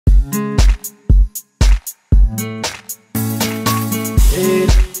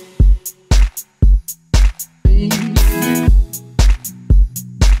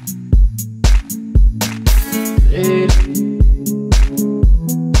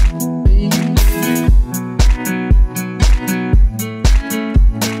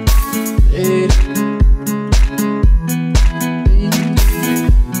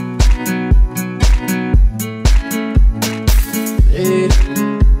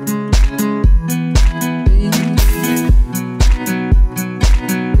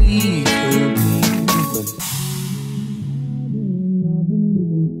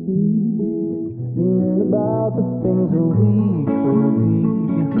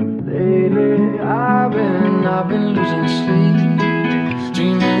Lately I've been losing sleep,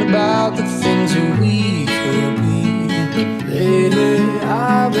 dreaming about the things that we could be. Lately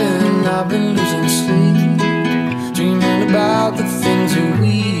I've been losing sleep, dreaming about the things that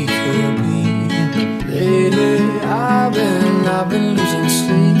we could be. Lately I've been losing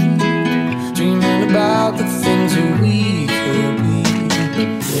sleep, dreaming about the things that we could be.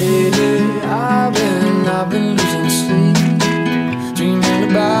 Lately I've been losing sleep,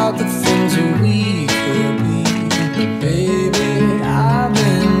 dreaming about the things that we could be. Baby, I've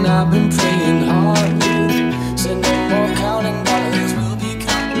been praying hard, said no more counting dollars, we'll be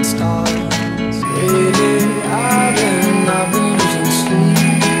counting stars. Baby, I've been losing sleep,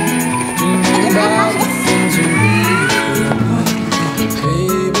 dreaming about the things that we could be.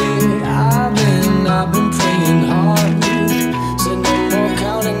 Baby, I've been praying hard, said no more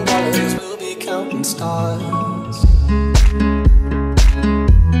counting dollars, we'll be counting stars.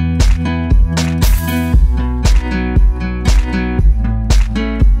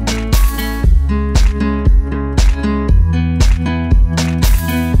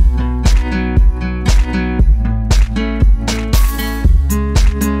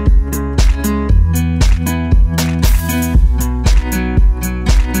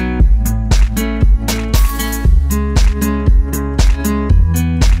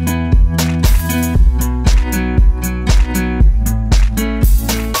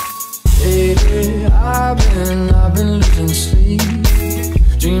 I've been losing sleep,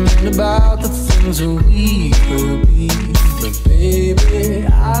 dreaming about the things that we could be. But baby,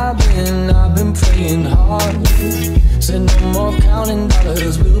 I've been praying hard, said no more counting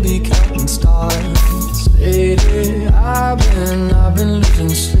dollars, we'll be counting stars. Lately, I've been losing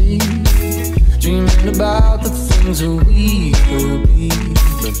sleep, dreaming about the things that we could be.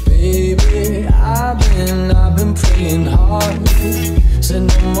 But baby, I've been praying hard, said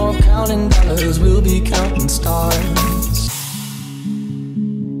no more counting dollars, we'll be counting stars.